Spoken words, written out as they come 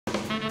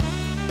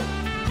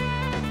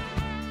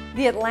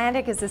The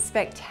Atlantic is a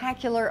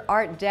spectacular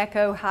Art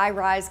Deco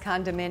high-rise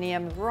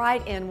condominium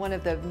right in one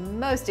of the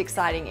most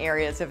exciting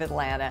areas of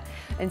Atlanta.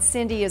 And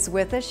Cindy is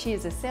with us. She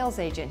is a sales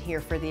agent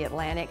here for the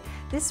Atlantic.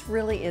 This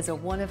really is a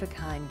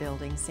one-of-a-kind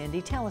building,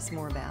 Cindy. Tell us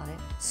more about it.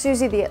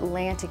 Susie, the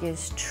Atlantic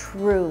is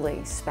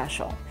truly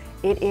special.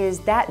 It is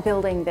that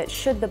building that,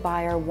 should the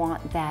buyer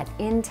want that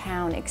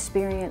in-town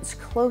experience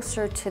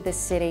closer to the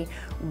city,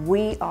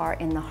 we are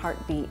in the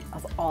heartbeat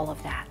of all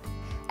of that.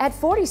 At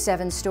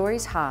 47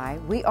 stories high,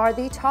 we are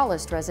the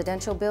tallest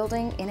residential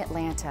building in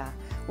Atlanta,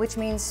 which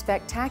means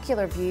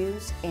spectacular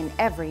views in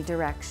every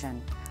direction.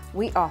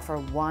 We offer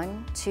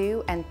 1,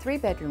 2, and 3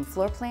 bedroom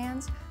floor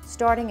plans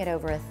starting at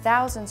over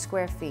 1,000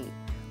 square feet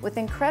with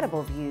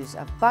incredible views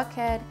of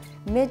Buckhead,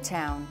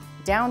 Midtown,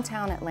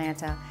 downtown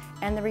Atlanta,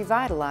 and the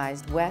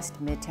revitalized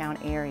West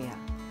Midtown area.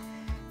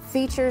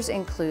 Features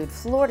include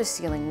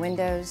floor-to-ceiling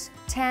windows,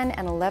 10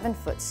 and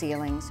 11-foot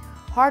ceilings,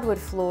 hardwood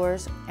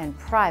floors, and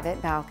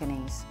private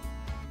balconies.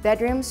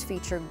 Bedrooms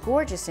feature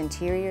gorgeous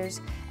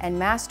interiors and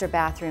master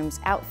bathrooms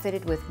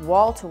outfitted with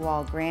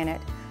wall-to-wall granite,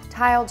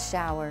 tiled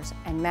showers,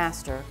 and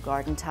master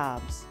garden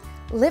tubs.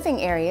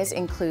 Living areas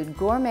include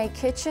gourmet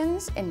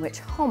kitchens in which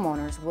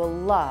homeowners will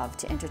love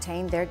to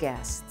entertain their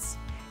guests.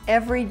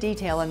 Every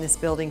detail in this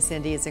building,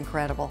 Cindy, is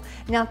incredible.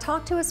 Now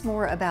talk to us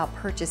more about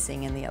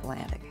purchasing in the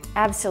Atlantic.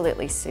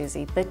 Absolutely,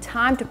 Susie. The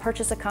time to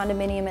purchase a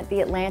condominium at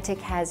the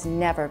Atlantic has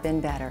never been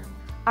better.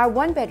 Our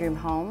one-bedroom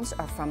homes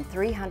are from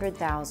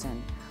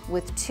 $300,000,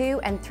 with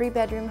 2 and 3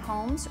 bedroom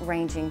homes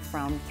ranging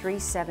from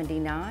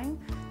 $379,000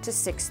 to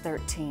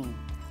 $613,000.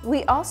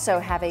 We also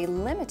have a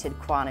limited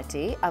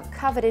quantity of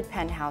coveted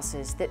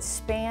penthouses that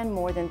span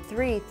more than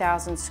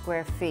 3,000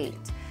 square feet.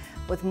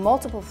 With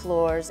multiple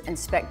floors and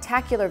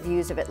spectacular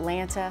views of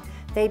Atlanta,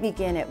 they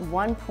begin at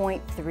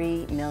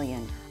 $1.3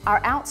 million.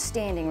 Our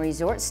outstanding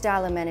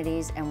resort-style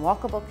amenities and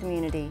walkable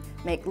community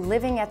make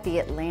living at the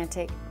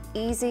Atlantic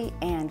easy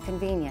and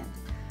convenient.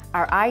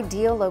 Our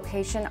ideal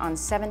location on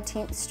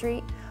 17th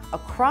Street,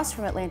 across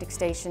from Atlantic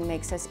Station,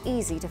 makes us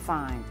easy to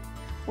find.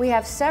 We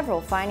have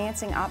several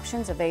financing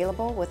options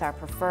available with our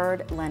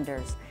preferred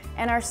lenders,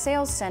 and our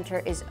sales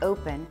center is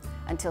open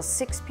until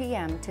 6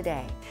 p.m.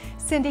 today.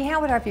 Cindy,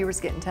 how would our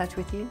viewers get in touch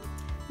with you?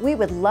 We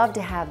would love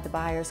to have the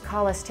buyers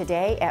call us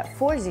today at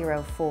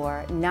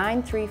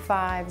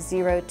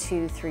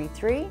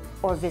 404-935-0233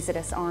 or visit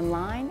us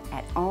online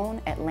at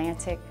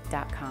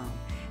ownatlantic.com.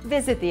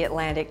 Visit the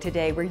Atlantic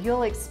today, where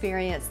you'll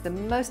experience the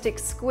most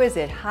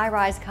exquisite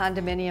high-rise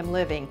condominium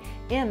living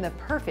in the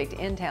perfect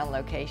in-town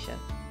location.